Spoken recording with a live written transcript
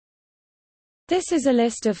This is a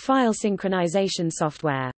list of file synchronization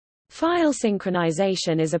software. File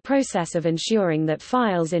synchronization is a process of ensuring that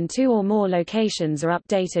files in two or more locations are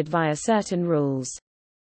updated via certain rules.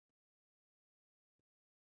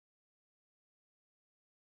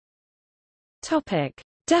 Topic: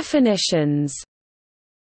 Definitions.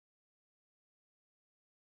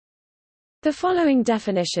 The following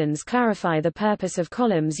definitions clarify the purpose of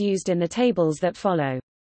columns used in the tables that follow.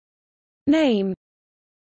 Name.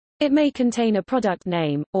 It may contain a product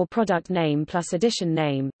name, or product name plus addition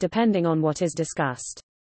name, depending on what is discussed.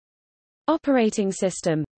 Operating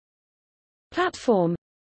system. Platform.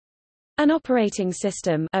 An operating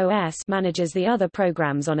system (OS) manages the other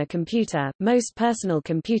programs on a computer. Most personal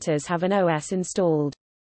computers have an OS installed.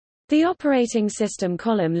 The operating system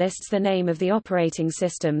column lists the name of the operating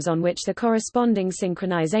systems on which the corresponding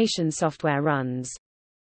synchronization software runs.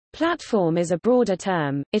 Platform is a broader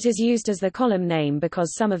term. It is used as the column name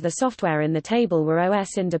because some of the software in the table were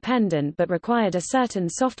OS independent but required a certain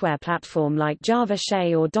software platform like Java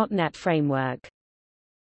SE or .NET Framework.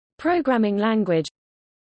 Programming language.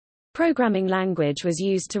 Programming language was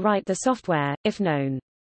used to write the software, if known.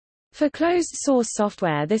 For closed-source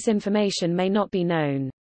software, this information may not be known.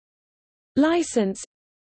 License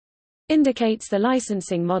indicates the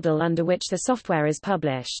licensing model under which the software is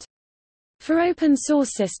published. For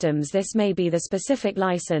open-source systems, this may be the specific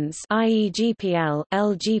license, i.e. GPL,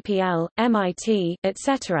 LGPL, MIT,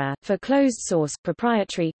 etc. For closed-source,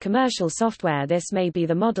 proprietary, commercial software, this may be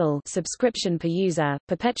the model, subscription per user,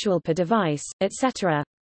 perpetual per device, etc.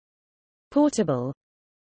 Portable.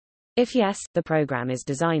 If yes, the program is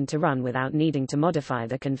designed to run without needing to modify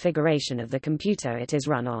the configuration of the computer it is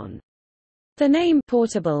run on. The name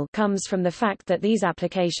portable comes from the fact that these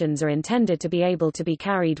applications are intended to be able to be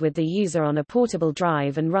carried with the user on a portable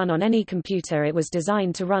drive and run on any computer it was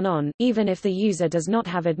designed to run on, even if the user does not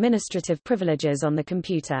have administrative privileges on the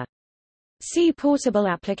computer. See portable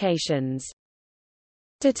applications.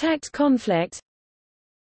 Detect conflict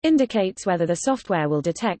indicates whether the software will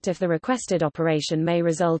detect if the requested operation may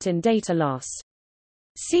result in data loss.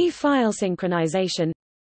 See file synchronization.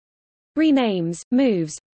 Renames,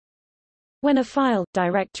 moves. When a file,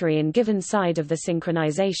 directory in given side of the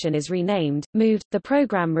synchronization is renamed, moved, the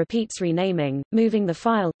program repeats renaming, moving the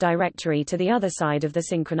file, directory to the other side of the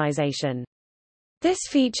synchronization. This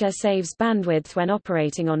feature saves bandwidth when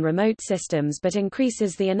operating on remote systems but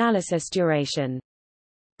increases the analysis duration.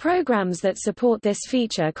 Programs that support this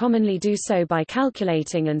feature commonly do so by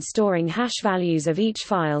calculating and storing hash values of each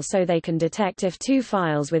file so they can detect if two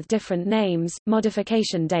files with different names,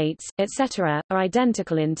 modification dates, etc., are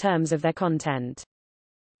identical in terms of their content.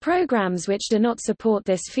 Programs which do not support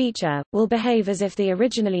this feature will behave as if the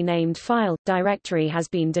originally named file, directory has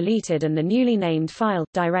been deleted and the newly named file,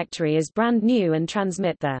 directory is brand new and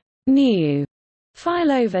transmit the new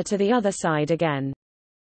file over to the other side again.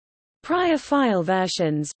 Prior file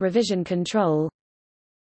versions, revision control,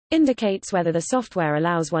 indicates whether the software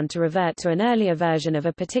allows one to revert to an earlier version of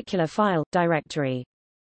a particular file, directory.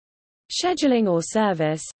 Scheduling or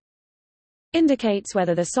service indicates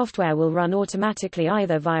whether the software will run automatically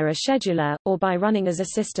either via a scheduler, or by running as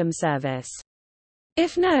a system service.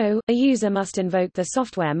 If no, a user must invoke the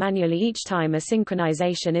software manually each time a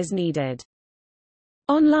synchronization is needed.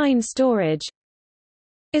 Online storage.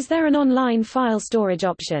 Is there an online file storage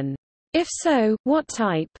option? If so, what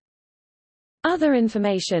type? Other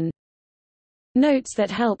information. Notes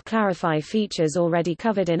that help clarify features already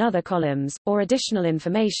covered in other columns, or additional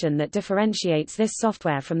information that differentiates this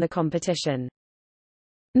software from the competition.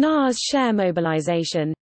 NAS share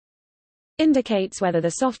mobilization indicates whether the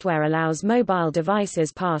software allows mobile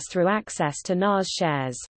devices pass-through access to NAS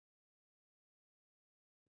shares.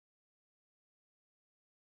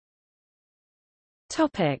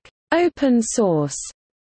 Topic: Open source.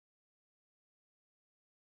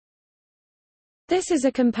 This is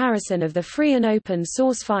a comparison of the free and open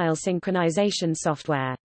source file synchronization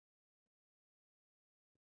software.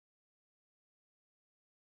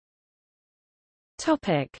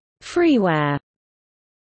 Topic: Freeware.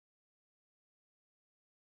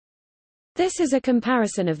 This is a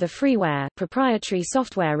comparison of the freeware, proprietary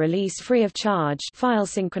software release free of charge file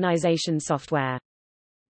synchronization software.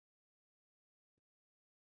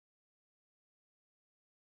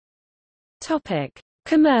 Topic: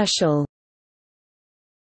 Commercial.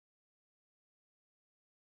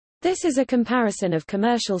 This is a comparison of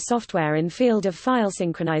commercial software in field of file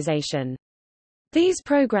synchronization. These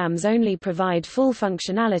programs only provide full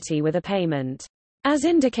functionality with a payment. As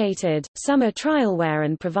indicated, some are trialware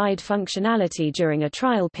and provide functionality during a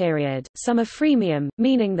trial period, some are freemium,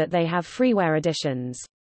 meaning that they have freeware editions.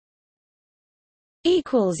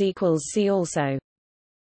 See also